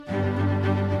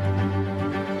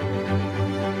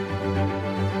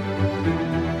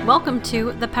Welcome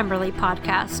to the Pemberley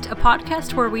Podcast, a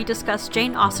podcast where we discuss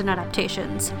Jane Austen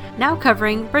adaptations, now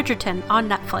covering Bridgerton on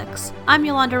Netflix. I'm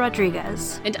Yolanda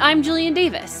Rodriguez. And I'm Jillian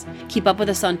Davis. Keep up with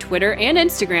us on Twitter and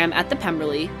Instagram at The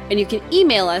Pemberley, and you can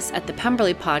email us at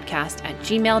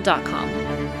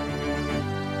thepemberleypodcast@gmail.com.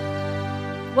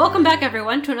 Welcome back,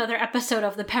 everyone, to another episode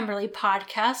of the Pemberley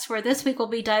Podcast, where this week we'll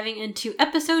be diving into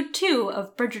episode 2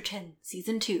 of Bridgerton,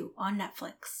 season 2 on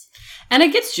Netflix. And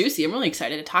it gets juicy. I'm really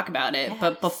excited to talk about it. Yes.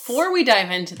 But before we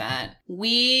dive into that,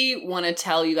 we want to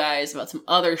tell you guys about some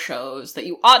other shows that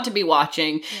you ought to be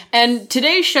watching. Yes. And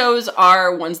today's shows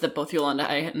are ones that both Yolanda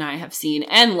and I have seen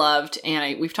and loved.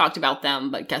 And we've talked about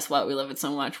them, but guess what? We love it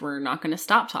so much, we're not going to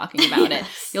stop talking about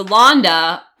Yes. it.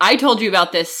 Yolanda, I told you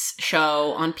about this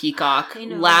show on Peacock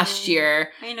last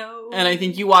year. I know. And I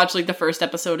think you watched like the first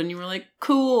episode and you were like,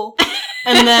 cool.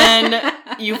 And then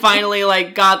you finally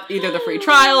like got either the free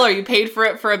trial or you paid for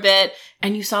it for a bit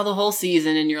and you saw the whole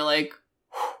season and you're like,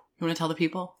 you want to tell the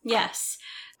people? Yes.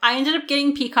 I ended up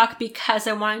getting Peacock because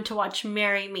I wanted to watch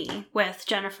Marry Me with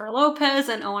Jennifer Lopez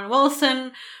and Owen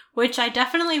Wilson, which I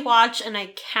definitely watched, and I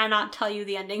cannot tell you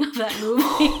the ending of that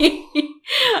movie.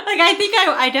 I think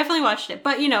I definitely watched it,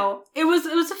 but it was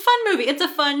a fun movie. It's a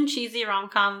fun, cheesy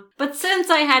rom-com. But since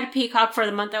I had Peacock for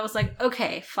the month, I was like,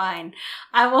 okay, fine.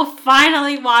 I will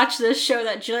finally watch this show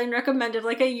that Jillian recommended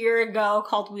like a year ago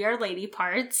called We Are Lady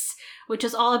Parts, which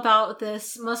is all about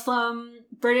this Muslim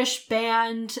British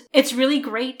band. It's really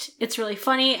great. It's really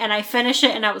funny. And I finished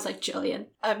it and I was like, Jillian,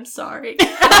 I'm sorry.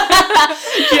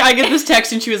 I get this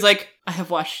text and she was like, I have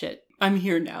watched it. I'm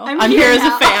here now. I'm here as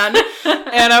a fan.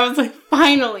 And I was like,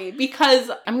 finally,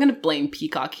 because I'm going to blame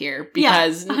Peacock here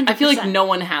because I feel like no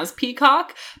one has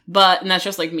Peacock, and that's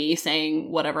just like me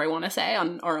saying whatever I want to say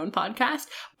on our own podcast.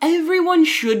 Everyone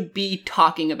should be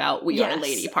talking about We Are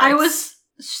Lady Parts. I was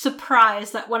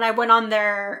surprised that when I went on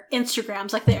their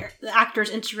Instagrams, like the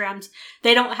actors' Instagrams,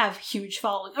 they don't have huge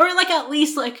following. Or like at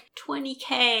least like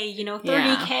 20K,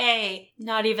 30K.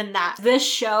 Not even that. This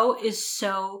show is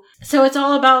so it's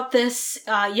all about this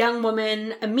young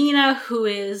woman, Amina, who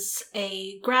is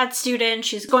a grad student.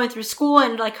 She's going through school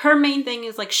and like her main thing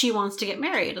is like she wants to get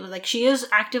married. Like she is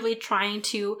actively trying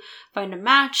to find a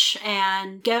match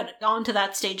and get onto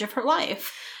that stage of her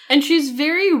life. And she's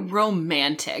very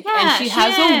romantic. Yeah, and she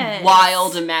has a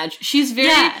wild imagination. She's very...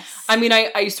 Yes. I mean,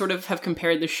 I sort of have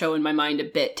compared the show in my mind a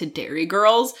bit to Dairy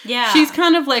Girls. Yeah. She's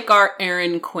kind of like our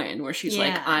Erin Quinn, where she's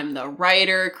like, I'm the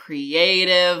writer,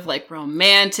 creative, like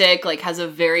romantic, like has a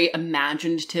very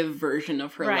imaginative version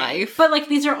of her life. But like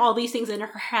these are all these things in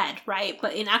her head, right?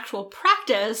 But in actual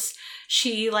practice,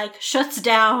 she like shuts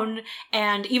down,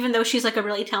 and even though she's like a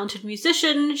really talented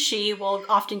musician, she will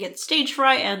often get stage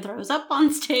fright and throws up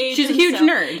on stage. She's a huge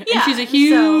nerd. Yeah, and she's a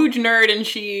huge nerd, and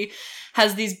she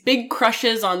has these big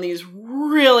crushes on these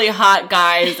really hot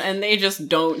guys, and they just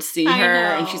don't see her.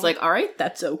 And she's like, all right,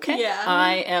 that's okay. Yeah.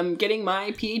 I am getting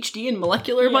my PhD in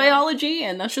molecular biology,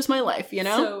 and that's just my life,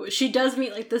 So she does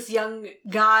meet like this young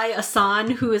guy,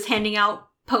 Asan, who is handing out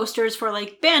posters for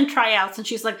like band tryouts, and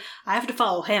she's like, I have to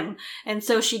follow him. And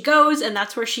so she goes, and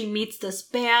that's where she meets this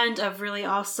band of really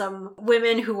awesome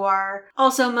women who are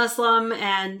also Muslim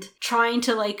and trying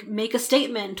to like make a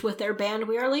statement with their band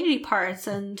We Are Lady Parts.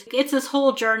 And it's this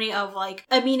whole journey of like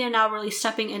Amina now really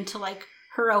stepping into like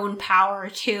her own power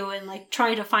too, and like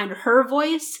trying to find her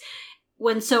voice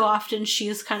when so often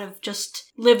she's kind of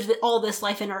just lived all this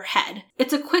life in her head.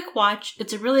 It's a quick watch.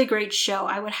 It's a really great show.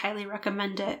 I would highly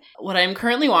recommend it. What I'm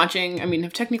currently watching, I mean,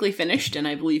 I've technically finished, and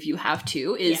I believe you have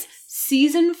too, is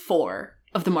season 4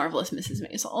 of The Marvelous Mrs.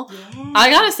 Maisel. Yeah.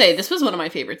 I gotta say, this was one of my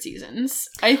favorite seasons.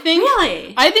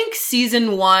 Really? I think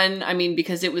season 1, I mean,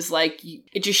 because it was like,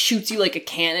 it just shoots you like a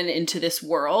cannon into this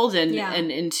world and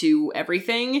into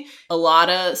everything. A lot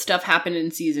of stuff happened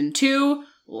in season 2.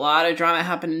 A lot of drama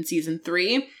happened in season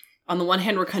 3. On the one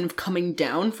hand, we're kind of coming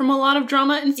down from a lot of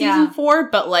drama in season 4,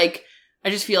 but like, I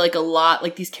just feel like a lot,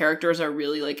 like these characters are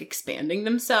really like expanding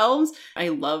themselves. I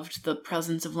loved the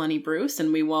presence of Lenny Bruce,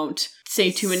 and we won't say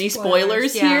too many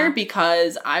spoilers here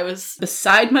because I was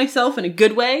beside myself in a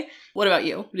good way. What about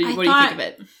you? What do you think of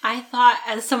it? I thought,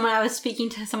 I was speaking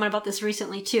to someone about this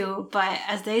recently too, but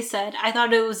as they said, I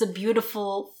thought it was a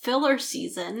beautiful filler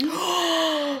season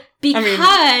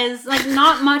because like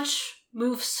not much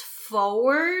moves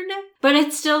forward, but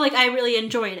it's still like I really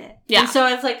enjoyed it. Yeah. And so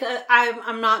it's like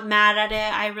I'm not mad at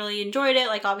it. I really enjoyed it.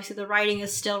 Like obviously the writing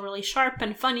is still really sharp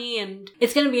and funny, and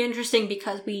it's going to be interesting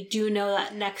because we do know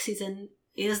that next season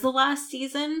is the last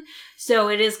season, so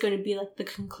it is going to be like the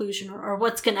conclusion or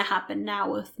what's going to happen now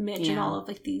with Midge and all of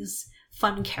like these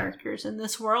fun characters in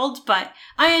this world. But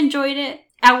I enjoyed it.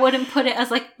 I wouldn't put it as,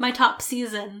 like, my top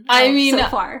season so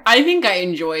far. I think I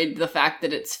enjoyed the fact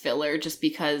that it's filler just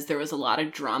because there was a lot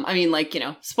of drama. I mean, like,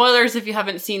 spoilers if you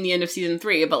haven't seen the end of season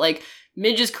 3, but, like,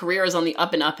 Midge's career is on the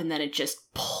up and up, and then it just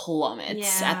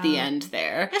plummets at the end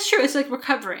there. That's true. It's, like,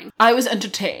 recovering. I was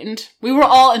entertained. We were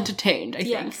all entertained, I think.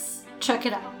 Yes. Check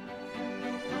it out.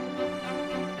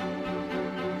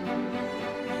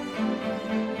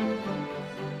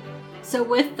 So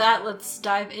with that, let's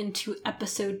dive into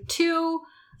episode 2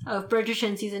 of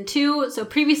Bridgerton season 2. So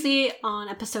previously on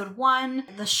episode 1,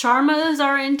 the Sharmas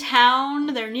are in town.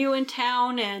 They're new in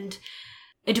town, and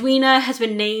Edwina has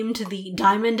been named the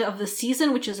Diamond of the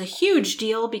Season, which is a huge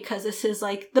deal because this is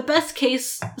like the best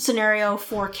case scenario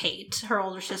for Kate, her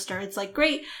older sister. It's like,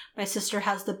 great, my sister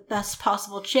has the best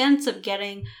possible chance of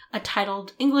getting a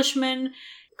titled Englishman.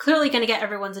 Clearly going to get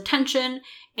everyone's attention.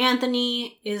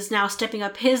 Anthony is now stepping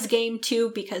up his game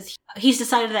too because he's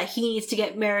decided that he needs to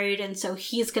get married, and so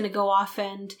he's going to go off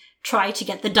and try to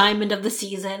get the Diamond of the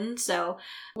Season. So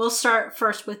we'll start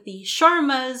first with the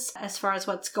Sharmas as far as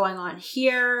what's going on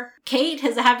here. Kate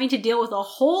is having to deal with a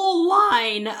whole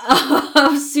line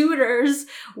of suitors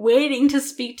waiting to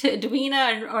speak to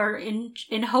Edwina or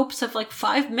in hopes of like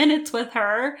 5 minutes with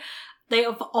her. They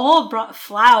have all brought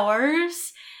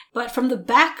flowers. But from the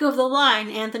back of the line,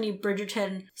 Anthony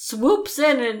Bridgerton swoops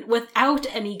in and without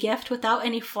any gift, without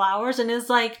any flowers, and is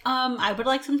like, I would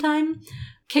like some time.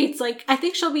 Kate's like, I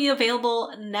think she'll be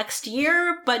available next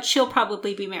year, but she'll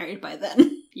probably be married by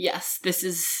then. Yes, this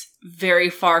is very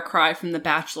far cry from The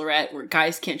Bachelorette, where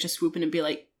guys can't just swoop in and be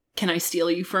like, can I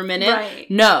steal you for a minute? Right.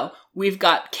 No, we've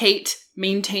got Kate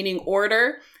maintaining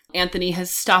order. Anthony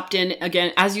has stopped in,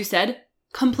 again, as you said,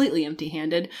 completely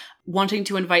empty-handed, wanting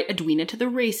to invite Edwina to the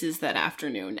races that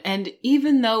afternoon. And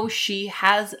even though she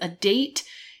has a date,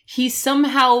 he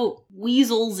somehow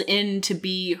weasels in to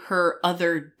be her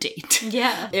other date.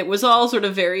 Yeah. It was all sort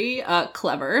of very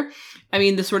clever. I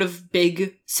mean, the sort of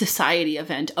big society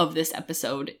event of this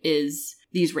episode is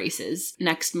these races.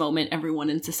 Next moment, everyone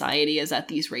in society is at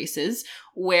these races,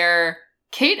 where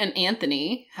Kate and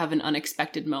Anthony have an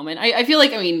unexpected moment. I feel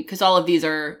like, because all of these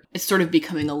it's sort of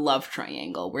becoming a love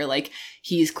triangle where, like,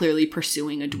 he's clearly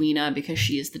pursuing Edwina because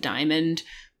she is the diamond,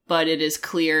 but it is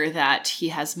clear that he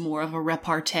has more of a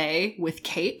repartee with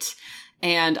Kate.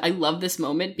 And I love this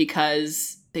moment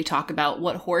because they talk about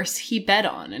what horse he bet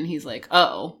on, and he's like,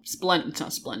 oh, it's not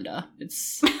Splenda.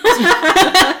 It's...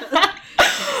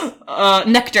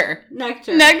 Nectar.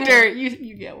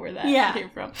 You get where that came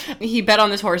from. He bet on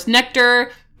this horse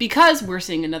Nectar because we're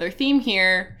seeing another theme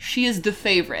here. She is the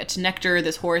favorite. Nectar,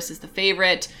 this horse, is the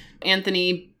favorite.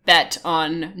 Anthony bet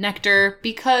on Nectar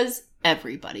because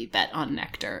everybody bet on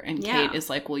Nectar. And Kate is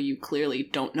like, well, you clearly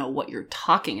don't know what you're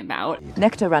talking about.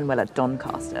 Nectar ran well at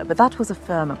Doncaster, but that was a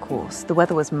firmer course. The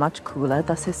weather was much cooler,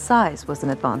 thus his size was an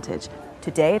advantage.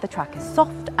 Today, the track is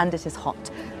soft and it is hot,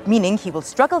 meaning he will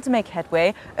struggle to make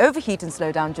headway, overheat and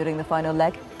slow down during the final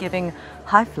leg, giving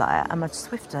Highflyer, a much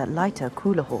swifter, lighter,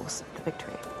 cooler horse, the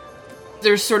victory.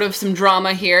 There's sort of some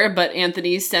drama here, but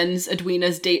Anthony sends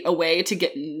Edwina's date away to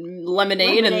get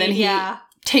lemonade and then he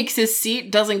takes his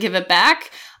seat, doesn't give it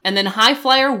back, and then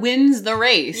Highflyer wins the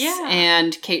race. Yeah.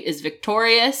 And Kate is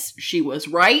victorious. She was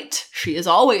right. She is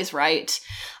always right.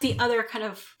 The other kind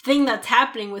of thing that's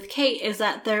happening with Kate is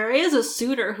that there is a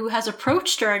suitor who has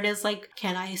approached her and is like,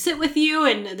 can I sit with you?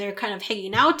 And they're kind of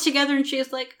hanging out together, and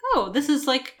she's like, oh, this is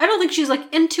like, I don't think she's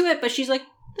like into it, but she's like,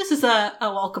 this is a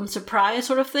welcome surprise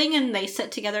sort of thing, and they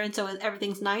sit together, and so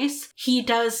everything's nice. He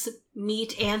does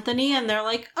meet Anthony, and they're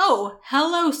like, oh,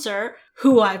 hello, sir,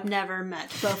 who I've never met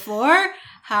before.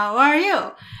 How are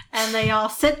you? And they all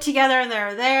sit together, and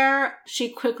they're there. She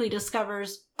quickly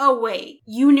discovers, oh, wait,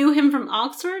 you knew him from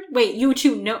Oxford? Wait, you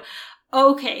two know...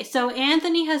 Okay, so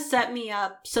Anthony has set me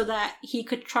up so that he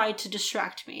could try to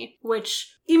distract me,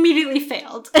 which immediately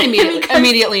failed.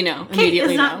 Immediately no. Kate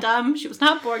is not dumb. She was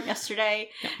not bored yesterday.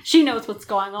 No. She knows what's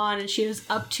going on, and she is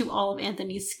up to all of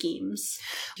Anthony's schemes.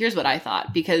 Here's what I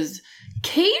thought, because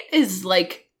Kate is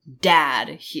like dad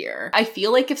here. I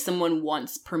feel like if someone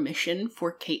wants permission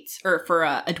for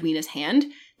Edwina's hand,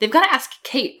 they've got to ask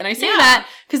Kate. And I say that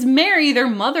because Mary, their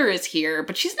mother, is here,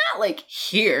 but she's not like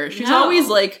here. She's always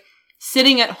like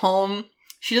sitting at home.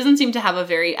 She doesn't seem to have a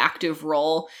very active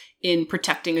role in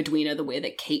protecting Edwina the way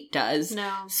that Kate does.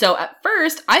 No. So at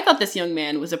first, I thought this young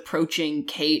man was approaching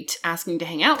Kate, asking to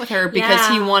hang out with her because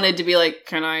he wanted to be like,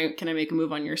 can I make a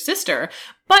move on your sister?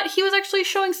 But he was actually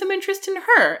showing some interest in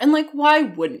her. And like, why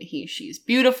wouldn't he? She's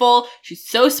beautiful. She's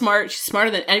so smart. She's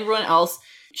smarter than everyone else.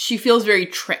 She feels very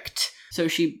tricked. So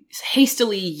she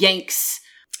hastily yanks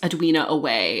Edwina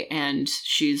away, and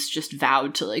she's just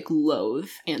vowed to, like, loathe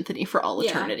Anthony for all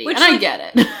eternity. Which, and I like, get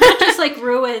it. That just, like,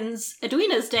 ruins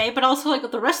Edwina's day, but also, like,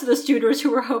 with the rest of the students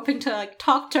who were hoping to, like,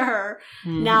 talk to her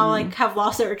now, like, have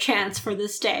lost their chance for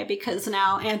this day because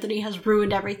now Anthony has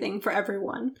ruined everything for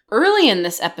everyone. Early in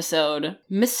this episode,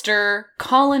 Mr.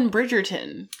 Colin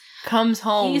Bridgerton comes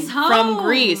home from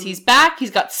Greece. He's back. He's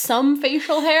got some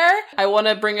facial hair. I want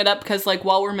to bring it up because, like,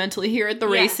 while we're mentally here at the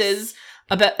races,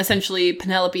 essentially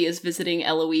Penelope is visiting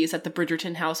Eloise at the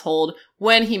Bridgerton household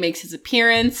when he makes his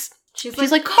appearance. She's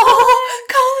like, Colin!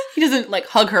 He doesn't, like,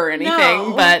 hug her or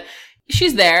anything, but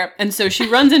she's there. And so she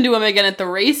runs into him again at the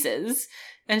races.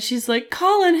 And she's like,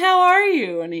 Colin, how are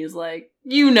you? And he's like,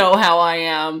 you know how I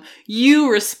am.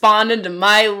 You responded to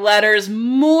my letters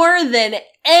more than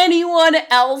anyone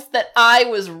else that I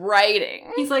was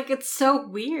writing. He's like, it's so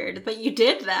weird, but you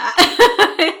did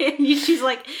that. She's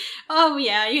like, oh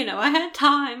yeah, you know, I had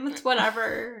time. It's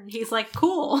whatever. And he's like,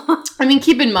 cool. I mean,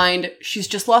 keep in mind, she's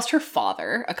just lost her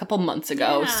father a couple months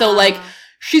ago. Yeah. So, like,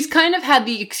 she's kind of had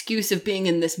the excuse of being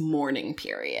in this mourning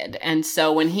period. And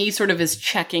so when he sort of is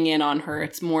checking in on her,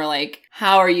 it's more like,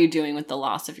 how are you doing with the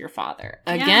loss of your father?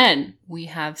 Again, we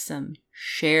have some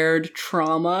shared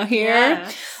trauma here.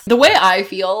 Yes. The way I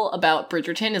feel about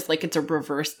Bridgerton is like it's a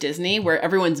reverse Disney where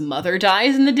everyone's mother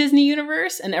dies in the Disney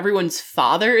universe and everyone's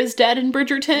father is dead in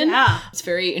Bridgerton. Yeah. It's a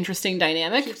very interesting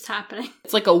dynamic. It keeps happening.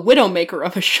 It's like a widowmaker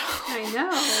of a show. I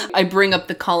know. I bring up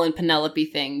the Colin Penelope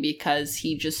thing because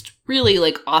he just really,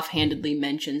 like, offhandedly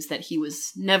mentions that he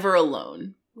was never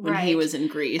alone when he was in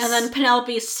Greece. And then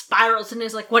Penelope spirals and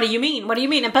is like, what do you mean? What do you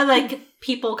mean? But, like,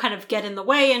 people kind of get in the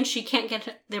way and she can't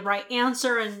get the right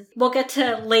answer. And we'll get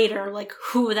to later, like,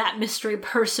 who that mystery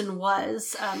person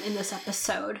was in this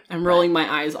episode. I'm rolling my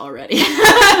eyes already.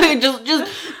 just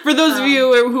for those of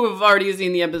you who have already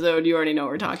seen the episode, you already know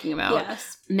what we're talking about.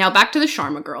 Yes. Now back to the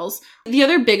Sharma girls. The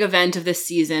other big event of this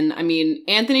season, I mean,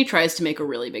 Anthony tries to make a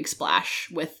really big splash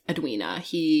with Edwina.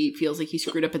 He feels like he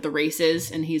screwed up at the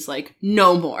races and he's like,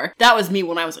 no more. That was me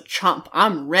when I was a chump.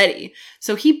 I'm ready.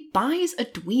 So he buys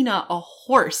Edwina a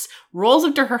horse, rolls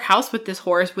up to her house with this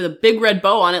horse with a big red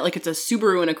bow on it like it's a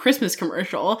Subaru in a Christmas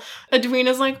commercial.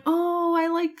 Edwina's like, oh, I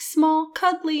like small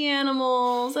cuddly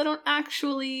animals. I don't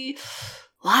actually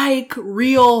like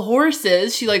real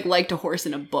horses. She liked a horse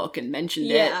in a book and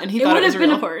mentioned it, and he thought it was a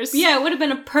real horse. Yeah, it would have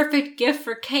been a perfect gift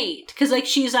for Kate, because like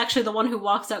she's actually the one who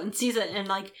walks out and sees it, and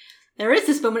like there is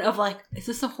this moment of like, is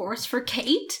this a horse for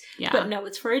Kate? Yeah. But no,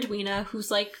 it's for Edwina, who's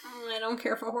like, I don't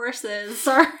care for horses.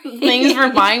 Sorry. Thanks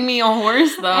for buying me a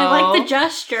horse, though. I like the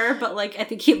gesture, but like I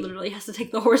think he literally has to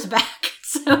take the horse back.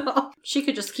 So she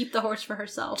could just keep the horse for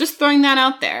herself. Just throwing that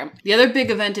out there. The other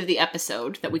big event of the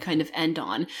episode that we kind of end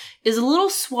on is a little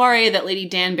soiree that Lady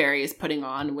Danbury is putting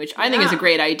on, which I think is a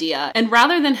great idea. And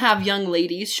rather than have young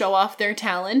ladies show off their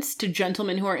talents to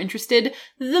gentlemen who are interested,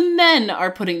 the men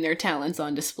are putting their talents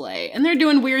on display. And they're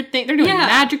doing weird things. They're doing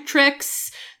magic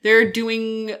tricks. They're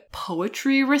doing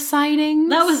poetry reciting.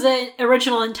 That was the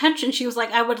original intention. She was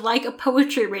like, I would like a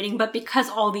poetry reading, but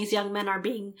because all these young men are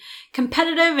being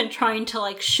competitive and trying to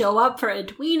like show up for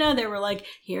Edwina, they were like,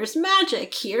 here's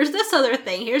magic, here's this other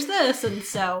thing, here's this. And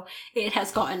so it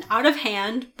has gotten out of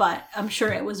hand, but I'm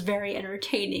sure it was very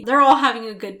entertaining. They're all having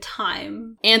a good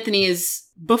time. Anthony is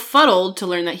befuddled to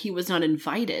learn that he was not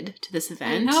invited to this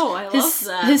event. I know, I love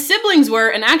that. His siblings were,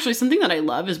 and actually something that I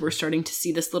love is we're starting to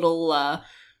see this little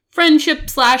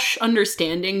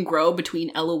friendship/understanding grow between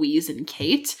Eloise and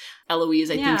Kate. Eloise,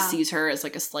 I think, sees her as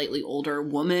like a slightly older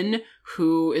woman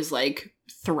who is like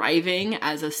thriving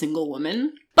as a single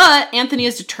woman. But Anthony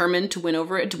is determined to win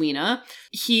over Edwina.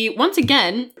 He, once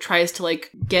again, tries to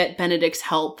like get Benedict's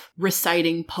help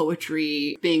reciting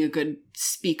poetry, being a good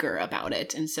speaker about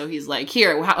it. And so he's like,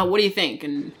 here, what do you think?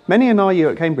 And many an RU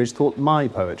at Cambridge thought my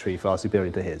poetry far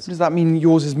superior to his. Does that mean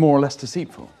yours is more or less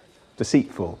deceitful?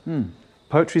 Deceitful?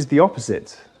 Poetry's the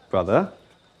opposite, brother.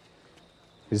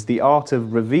 It's the art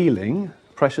of revealing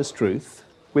precious truth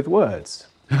with words.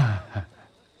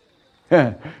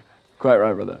 Yeah, quite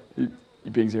right, brother. You're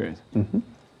being serious? Mm-hmm.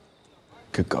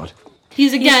 Good God.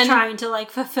 He's trying to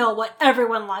like fulfill what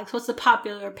everyone likes. What's the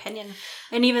popular opinion?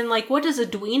 And even like, what does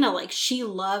Edwina like? She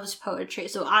loves poetry,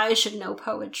 so I should know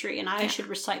poetry and I should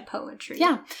recite poetry.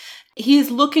 Yeah. He's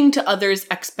looking to others'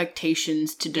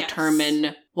 expectations to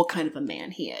determine what kind of a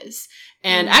man he is.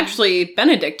 And actually,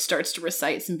 Benedict starts to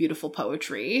recite some beautiful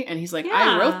poetry. And he's like,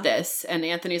 I wrote this. And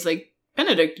Anthony's like,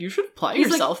 Benedict, you should apply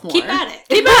yourself more. Keep at it.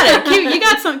 Keep at it. You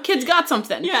got kids got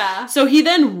something. Yeah. So he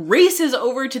then races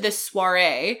over to this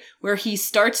soiree where he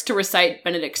starts to recite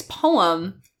Benedict's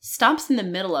poem, stops in the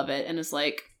middle of it, and is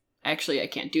like, actually, I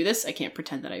can't do this. I can't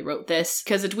pretend that I wrote this.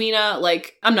 Because Edwina,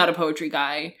 like, I'm not a poetry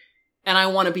guy. And I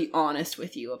want to be honest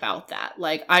with you about that.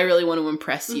 Like, I really want to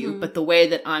impress you. But the way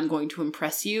that I'm going to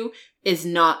impress you is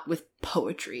not with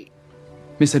poetry.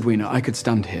 Miss Edwina, I could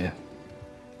stand here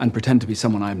and pretend to be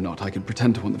someone I am not. I could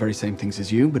pretend to want the very same things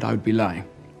as you, but I would be lying.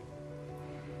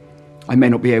 I may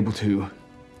not be able to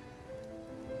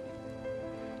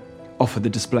offer the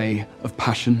display of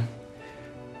passion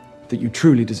that you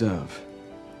truly deserve.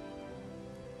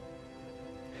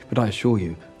 But I assure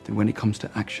you that when it comes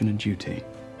to action and duty,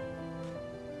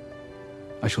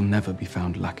 I shall never be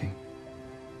found lacking.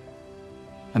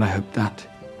 And I hope that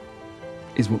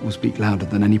is what will speak louder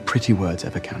than any pretty words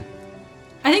ever can.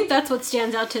 I think that's what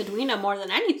stands out to Edwina more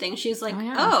than anything. She's like,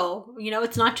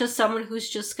 it's not just someone who's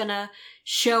just gonna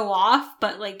show off,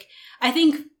 but like, I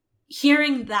think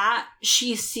hearing that,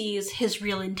 she sees his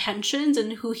real intentions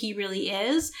and who he really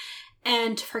is.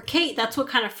 And for Kate, that's what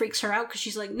kind of freaks her out, because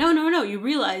she's like, no, you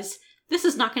realize this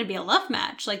is not going to be a love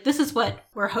match. Like, this is what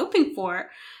we're hoping for.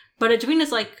 But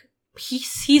Edwina's like, he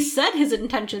said his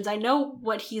intentions. I know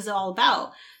what he's all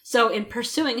about. So in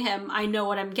pursuing him, I know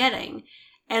what I'm getting.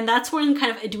 And that's when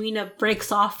kind of Edwina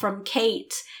breaks off from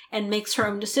Kate and makes her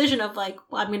own decision of like,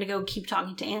 well, I'm going to go keep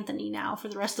talking to Anthony now for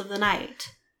the rest of the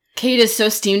night. Kate is so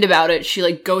steamed about it. She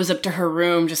like goes up to her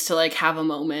room just to like have a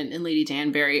moment in Lady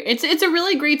Danbury. It's a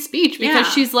really great speech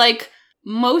because she's like,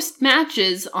 most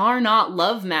matches are not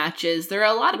love matches. There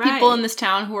are a lot of people in this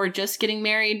town who are just getting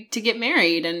married to get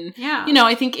married. And,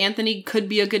 I think Anthony could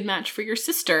be a good match for your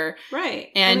sister. Right.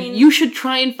 And you should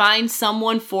try and find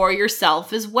someone for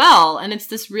yourself as well. And it's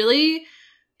this really,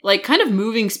 like, kind of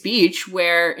moving speech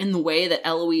where in the way that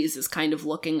Eloise is kind of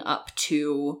looking up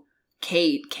to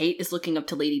Kate is looking up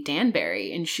to Lady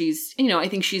Danbury. And she's, I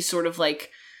think she's sort of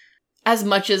like, as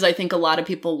much as I think a lot of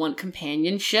people want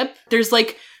companionship, there's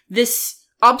like this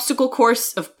obstacle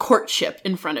course of courtship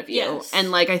in front of you. Yes.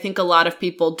 And like, I think a lot of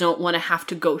people don't want to have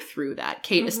to go through that.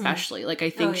 Kate especially. Like, I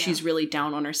think she's really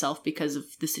down on herself because of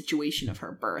the situation of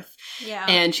her birth. Yeah.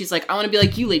 And she's like, I want to be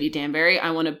like you, Lady Danbury.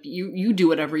 I want to, you do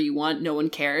whatever you want. No one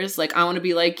cares. Like, I want to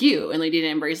be like you. And Lady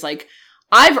Danbury's like,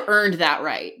 I've earned that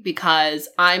right because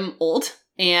I'm old.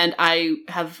 And I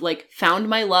have, like, found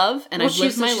my love, and I've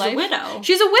lived my life. She's a widow.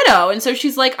 She's a widow, and so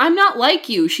she's like, I'm not like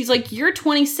you. She's like, you're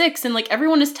 26, and, like,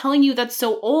 everyone is telling you that's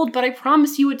so old, but I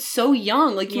promise you it's so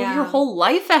young. Like, you have your whole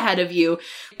life ahead of you.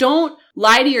 Don't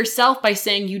lie to yourself by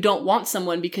saying you don't want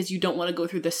someone because you don't want to go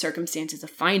through the circumstances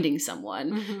of finding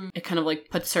someone. It kind of, like,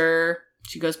 puts her,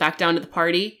 she goes back down to the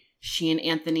party. She and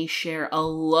Anthony share a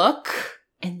look.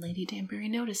 And Lady Danbury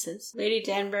notices. Lady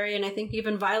Danbury and I think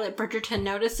even Violet Bridgerton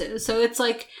notices. So it's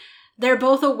like they're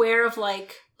both aware of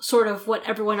like sort of what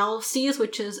everyone else sees,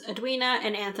 which is Edwina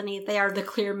and Anthony. They are the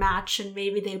clear match and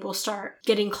maybe they will start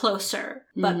getting closer.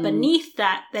 But beneath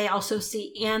that, they also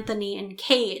see Anthony and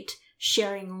Kate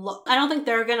sharing look. I don't think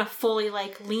they're gonna fully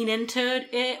like lean into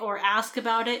it or ask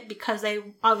about it because they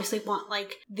obviously want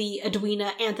like the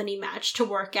Edwina Anthony match to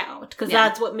work out because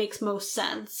that's what makes most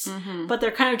sense. But they're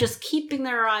kind of just keeping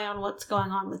their eye on what's going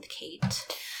on with Kate.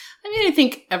 I mean, I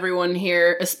think everyone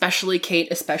here, especially Kate,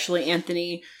 especially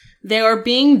Anthony, they are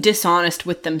being dishonest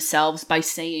with themselves by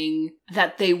saying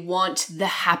that they want the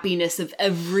happiness of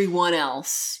everyone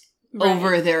else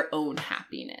over their own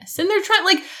happiness. And they're trying,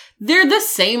 like, they're the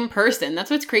same person.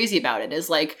 That's what's crazy about it, is,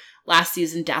 like, last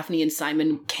season, Daphne and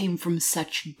Simon came from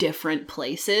such different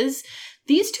places.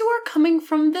 These two are coming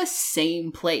from the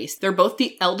same place. They're both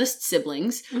the eldest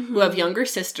siblings who have younger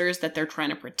sisters that they're trying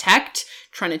to protect,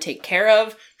 trying to take care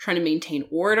of, trying to maintain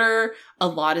order. A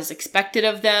lot is expected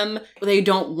of them. They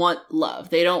don't want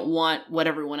love. They don't want what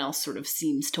everyone else sort of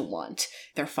seems to want.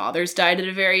 Their fathers died at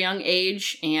a very young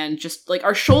age and just like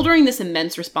are shouldering this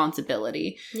immense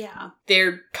responsibility. Yeah.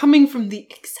 They're coming from the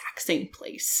exact same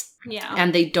place. Yeah.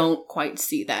 And they don't quite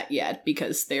see that yet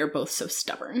because they are both so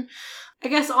stubborn. I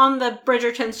guess on the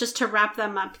Bridgertons, just to wrap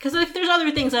them up, because like, there's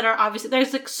other things that are obviously,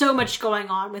 there's like so much going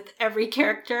on with every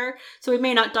character, so we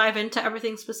may not dive into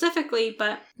everything specifically,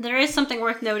 but there is something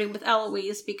worth noting with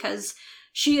Eloise, because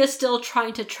she is still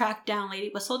trying to track down Lady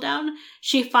Whistledown.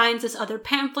 She finds this other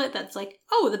pamphlet that's like,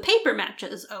 oh, the paper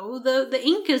matches, oh, the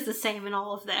ink is the same in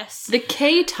all of this. The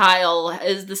K tile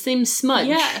is the same smudge.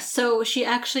 Yeah, so she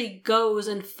actually goes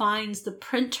and finds the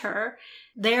printer.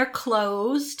 They're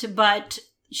closed, but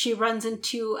she runs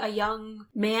into a young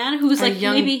man who's like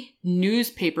maybe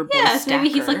newspaper boy. Yes, maybe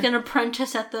he's like an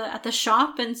apprentice at the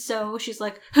shop, and so she's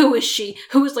like, "Who is she?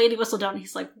 Who is Lady Whistledown?"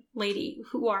 He's like, "Lady,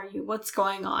 who are you? What's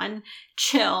going on?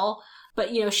 Chill."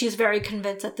 But she's very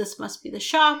convinced that this must be the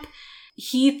shop.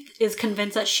 he is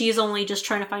convinced that she's only just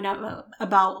trying to find out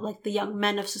about like the young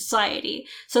men of society.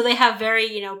 So they have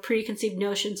very, preconceived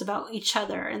notions about each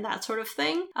other and that sort of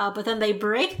thing. But then they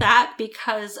break that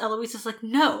because Eloise is like,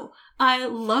 no, I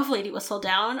love Lady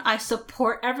Whistledown. I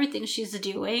support everything she's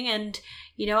doing. And,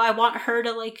 I want her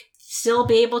to like still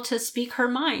be able to speak her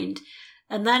mind.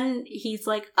 And then he's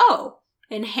like, oh,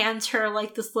 and hands her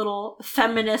like this little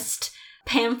feminist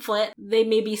pamphlet. They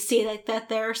maybe see like that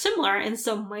they're similar in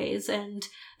some ways, and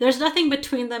there's nothing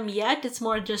between them yet. It's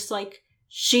more just like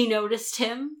she noticed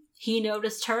him, he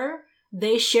noticed her,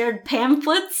 they shared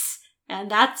pamphlets, and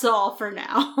that's all for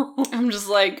now. I'm just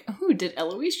like, ooh, did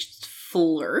Eloise just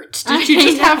flirt? Did she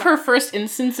just have her first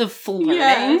instance of flirting?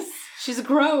 Yes, she's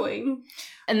growing.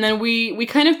 And then we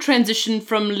kind of transition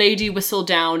from Lady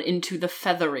Whistledown into the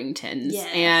Featheringtons. Yes.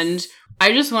 And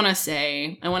I just want to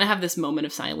say, I want to have this moment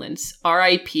of silence.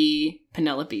 R.I.P.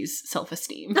 Penelope's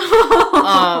self-esteem.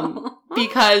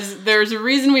 Because there's a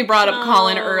reason we brought up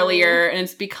Colin earlier, and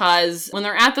it's because when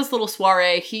they're at this little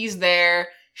soiree, he's there,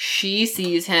 she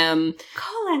sees him.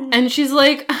 Colin. And she's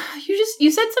like,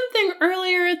 you said something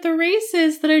earlier at the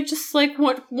races that I just like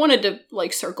wanted to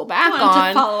like circle back on.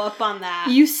 To follow up on that.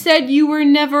 You said you were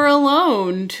never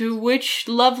alone. To which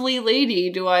lovely lady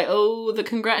do I owe the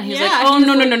congrat? And he's like, oh,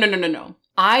 no.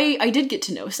 I did get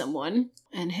to know someone,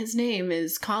 and his name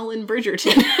is Colin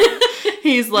Bridgerton.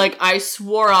 He's like, I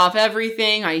swore off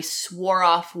everything. I swore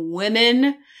off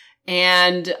women.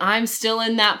 And I'm still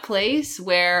in that place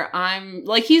where I'm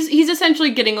like, he's essentially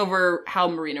getting over how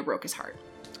Marina broke his heart.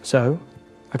 So,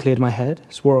 I cleared my head,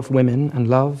 swore off women and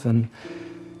love, and,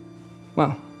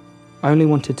 well, I only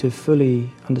wanted to fully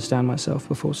understand myself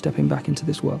before stepping back into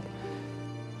this world.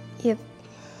 You've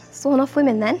sworn off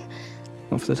women, then?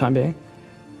 Not for the time being.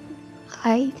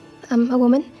 I am a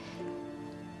woman.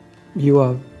 You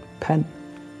are Pen.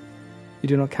 You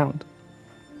do not count.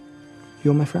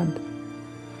 You're my friend.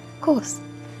 Of course.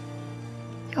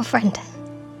 Your friend.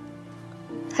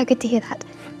 How good to hear that.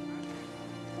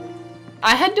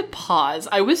 I had to pause.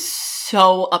 I was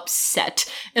so upset.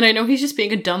 And I know he's just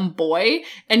being a dumb boy,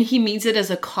 and he means it as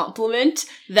a compliment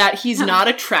that he's not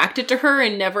attracted to her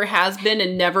and never has been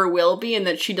and never will be, and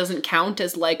that she doesn't count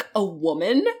as like a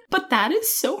woman. But that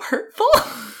is so hurtful.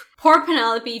 Poor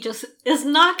Penelope just is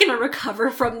not going to recover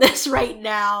from this right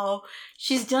now.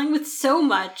 She's dealing with so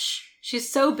much.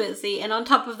 She's so busy, and on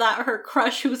top of that, her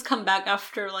crush, who's come back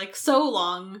after like so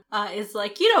long, is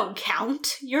like, you don't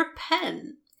count. You're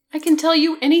Pen. I can tell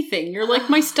you anything. You're like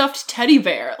my stuffed teddy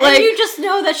bear. Like, and you just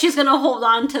know that she's gonna hold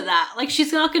on to that. Like,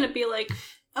 she's not gonna be like,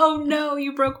 oh no,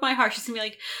 you broke my heart. She's gonna be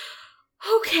like,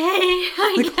 okay,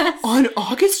 I guess. On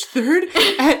August 3rd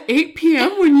at 8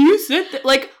 p.m. when you said that,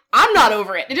 like, I'm not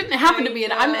over it. It didn't happen to me,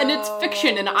 and it's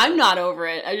fiction, and I'm not over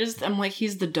it. I'm like,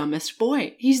 he's the dumbest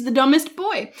boy. He's the dumbest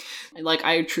boy. Like,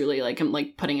 I truly, like, am,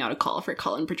 like, putting out a call for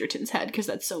Colin Bridgerton's head, because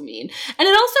that's so mean. And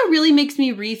it also really makes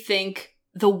me rethink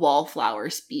the wallflower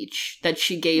speech that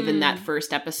she gave in that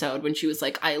first episode when she was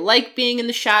like, I like being in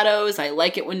the shadows. I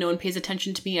like it when no one pays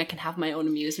attention to me. I can have my own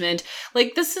amusement.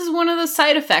 Like, this is one of the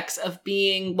side effects of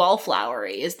being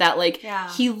wallflowery, is that, like,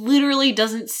 he literally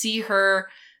doesn't see her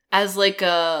as like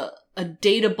a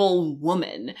dateable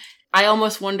woman. I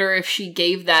almost wonder if she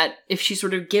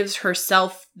sort of gives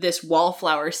herself this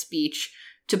wallflower speech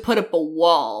to put up a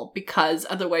wall, because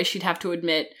otherwise she'd have to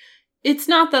admit, it's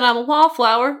not that I'm a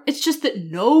wallflower, it's just that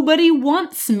nobody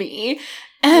wants me.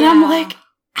 And I'm like,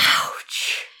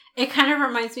 ouch. It kind of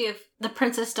reminds me of The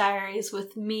Princess Diaries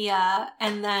with Mia,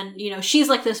 and then, she's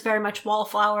like this very much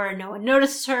wallflower and no one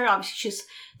notices her. Obviously she's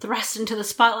thrust into the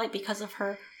spotlight because of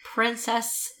her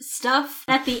princess stuff.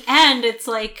 At the end, it's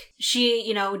like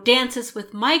she, dances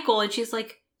with Michael, and she's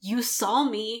like, you saw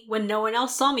me when no one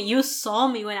else saw me. You saw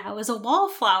me when I was a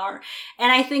wallflower.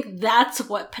 And I think that's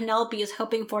what Penelope is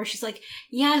hoping for. She's like,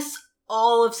 yes,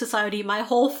 all of society, my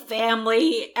whole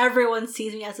family, everyone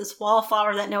sees me as this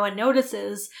wallflower that no one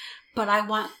notices. But I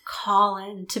want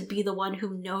Colin to be the one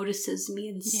who notices me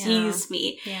and sees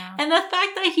me. Yeah. And the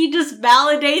fact that he just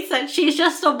validates that she's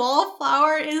just a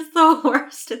wallflower is the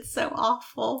worst. It's so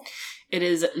awful. It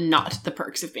is not the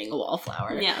perks of being a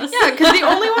wallflower. Yes. Yeah, because the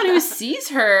only one who sees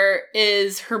her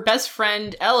is her best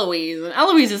friend Eloise. And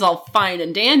Eloise is all fine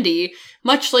and dandy,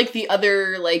 much like the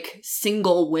other, like,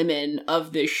 single women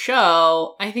of this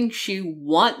show. I think she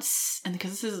wants, and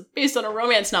because this is based on a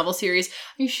romance novel series,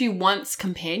 I think she wants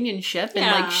companionship. And,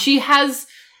 like, she has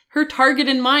her target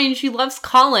in mind. She loves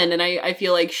Colin. And I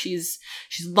feel like she's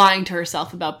lying to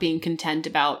herself about being content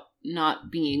about not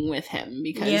being with him,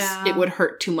 because it would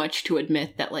hurt too much to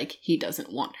admit that, like, he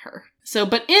doesn't want her. So,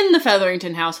 but in the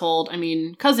Featherington household, I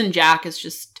mean, Cousin Jack is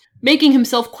just making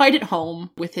himself quite at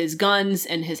home with his guns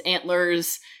and his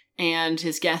antlers and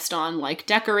his Gaston like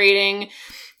decorating.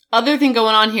 Other thing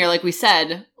going on here, like we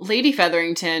said, Lady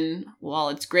Featherington, while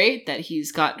it's great that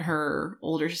he's got her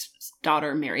older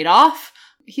daughter married off,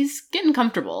 he's getting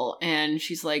comfortable. And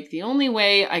she's like, the only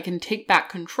way I can take back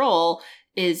control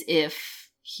is if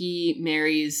he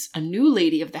marries a new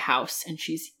lady of the house and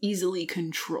she's easily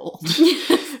controlled.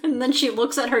 And then she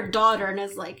looks at her daughter and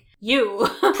is like, you.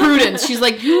 Prudence. She's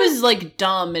like, who is like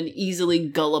dumb and easily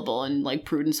gullible? And like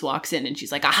Prudence walks in and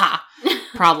she's like, aha.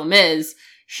 Problem is,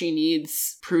 she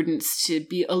needs Prudence to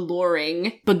be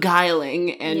alluring,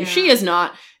 beguiling, and she is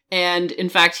not. And in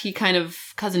fact,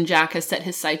 Cousin Jack has set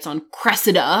his sights on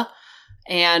Cressida.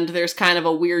 And there's kind of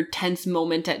a weird tense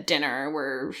moment at dinner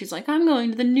where she's like, I'm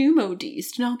going to the new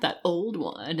modiste, not that old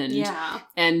one.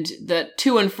 And the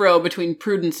to and fro between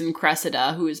Prudence and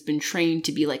Cressida, who has been trained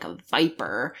to be like a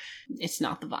viper, it's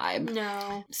not the vibe.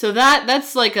 No. So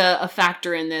that's like a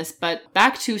factor in this. But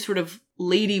back to sort of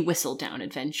Lady Whistledown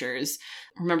adventures.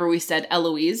 Remember we said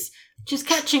Eloise. She's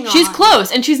catching on. She's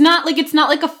close, and she's not like, it's not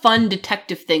like a fun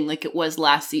detective thing like it was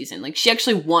last season. Like, she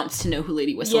actually wants to know who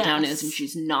Lady Whistledown is, and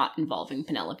she's not involving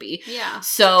Penelope. Yeah.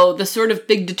 So the sort of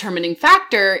big determining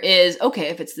factor is, okay,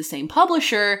 if it's the same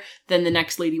publisher, then the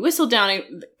next Lady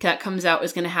Whistledown that comes out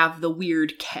is going to have the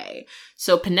weird K.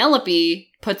 So Penelope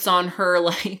puts on her,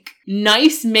 like,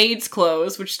 nice maid's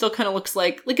clothes, which still kind of looks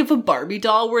like if a Barbie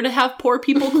doll were to have poor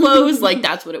people clothes, like,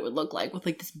 that's what it would look like, with,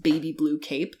 like, this baby blue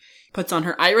cape. Puts on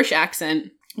her Irish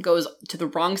accent, goes to the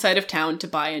wrong side of town to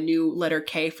buy a new letter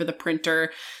K for the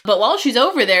printer. But while she's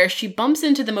over there, she bumps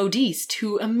into the modiste,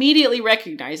 who immediately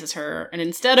recognizes her. And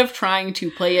instead of trying to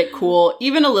play it cool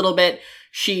even a little bit,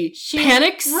 she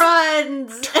panics,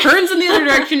 runs, turns in the other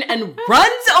direction, and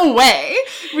runs away,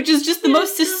 which is just the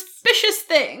most suspicious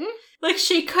thing. Like,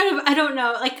 she could have, I don't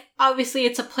know, like, obviously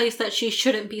it's a place that she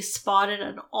shouldn't be spotted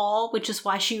at all, which is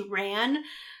why she ran.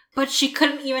 But she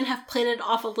couldn't even have played it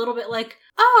off a little bit like,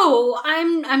 oh,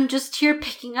 I'm just here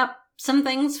picking up some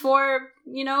things for,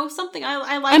 something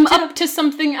I like. I'm up to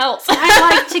something else.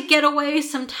 I like to get away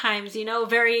sometimes,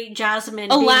 very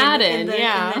Jasmine. Aladdin,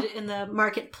 in the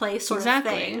marketplace sort of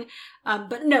thing.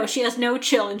 But no, she has no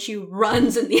chill and she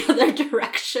runs in the other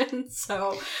direction.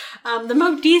 So the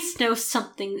modiste knows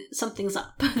something's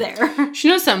up there. She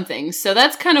knows something. So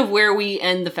that's kind of where we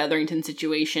end the Featherington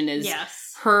situation is. Yes.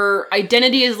 Her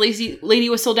identity as Lady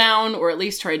Whistledown, or at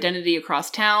least her identity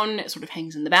across town, it sort of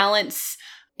hangs in the balance.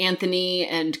 Anthony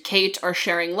and Kate are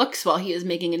sharing looks while he is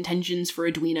making intentions for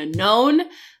Edwina known.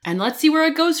 And let's see where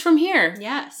it goes from here.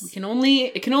 Yes. It can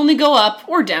only go up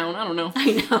or down. I don't know.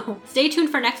 I know. Stay tuned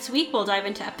for next week. We'll dive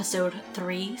into episode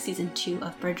 3, season 2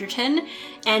 of Bridgerton.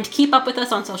 And keep up with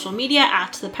us on social media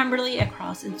at The Pemberley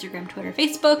across Instagram, Twitter,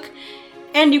 Facebook.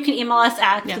 And you can email us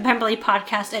at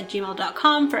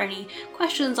thepemberleypodcast@gmail.com for any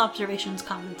questions, observations,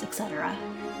 comments, etc.